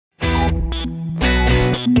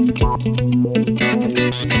Good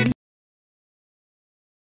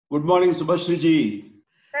morning, Subhashri ji.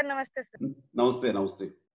 Sir, namaste, sir. Namaste,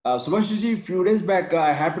 namaste. Subhashri ji, few days back,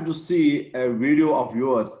 I happened to see a video of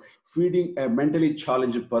yours feeding a mentally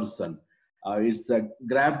challenged person. It's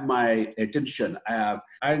grabbed my attention,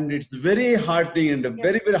 and it's very heartening and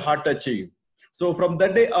very, very heart touching. So from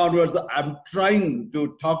that day onwards, I'm trying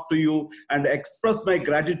to talk to you and express my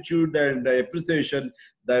gratitude and appreciation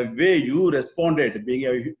the way you responded, being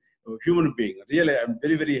a human being. Really, I'm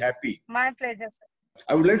very, very happy. My pleasure, sir.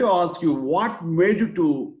 I would like to ask you, what made you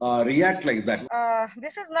to react like that?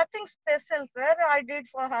 This is nothing special, sir. I did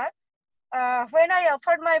for her. When I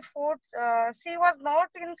offered my food, she was not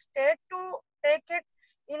in state to take it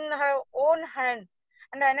in her own hand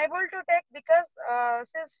and unable to take because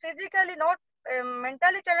she's physically not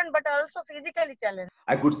mentally challenged but also physically challenged.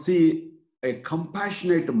 I could see a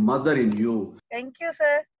compassionate mother in you. Thank you,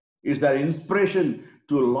 sir. It's an inspiration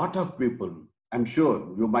to a lot of people. I'm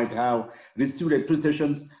sure you might have received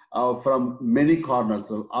appreciations from many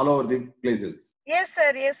corners all over the places. Yes,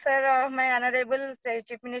 sir. Yes, sir. My Honorable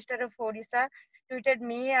Chief Minister of Odisha tweeted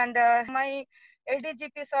me, and my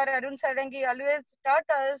ADGP, sir, Arun Sarangi, always taught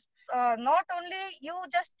us not only you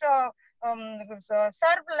just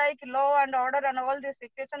serve like law and order and all this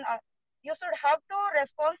situation, you should have to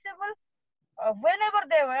responsible whenever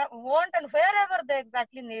they want and wherever they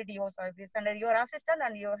exactly need your service and your assistance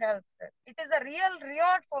and your help, sir. It is a real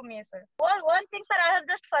reward for me, sir. Well, one thing, sir, I have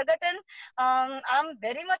just forgotten. I'm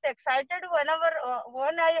very much excited whenever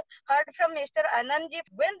when I heard from Mr. Anandji.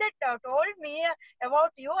 When they told me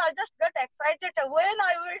about you, I just got excited when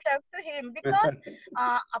I will talk to him because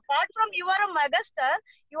apart from you are a megastar,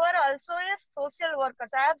 you are also a social worker.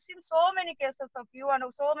 I have seen so many cases of you and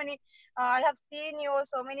so many. I have seen you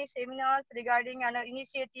so many seminars regarding an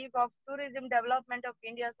initiative of tourism development of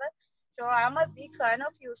India, sir. So I am a big fan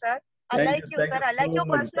of you, sir. I like you, sir. I like your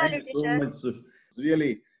personality, sir. Thank you so much.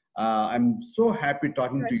 Really, I'm so happy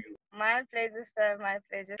talking to you. My pleasure, sir. My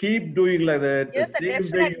pleasure. Keep doing like that. Yes, sir, The same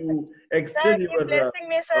way definitely. you Sir, extend keep your blessing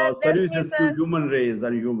me, sir. Bless me, services sir. to human race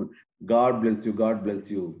and human. God bless you. God bless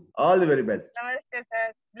you. All the very best. Namaste,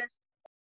 sir. Bless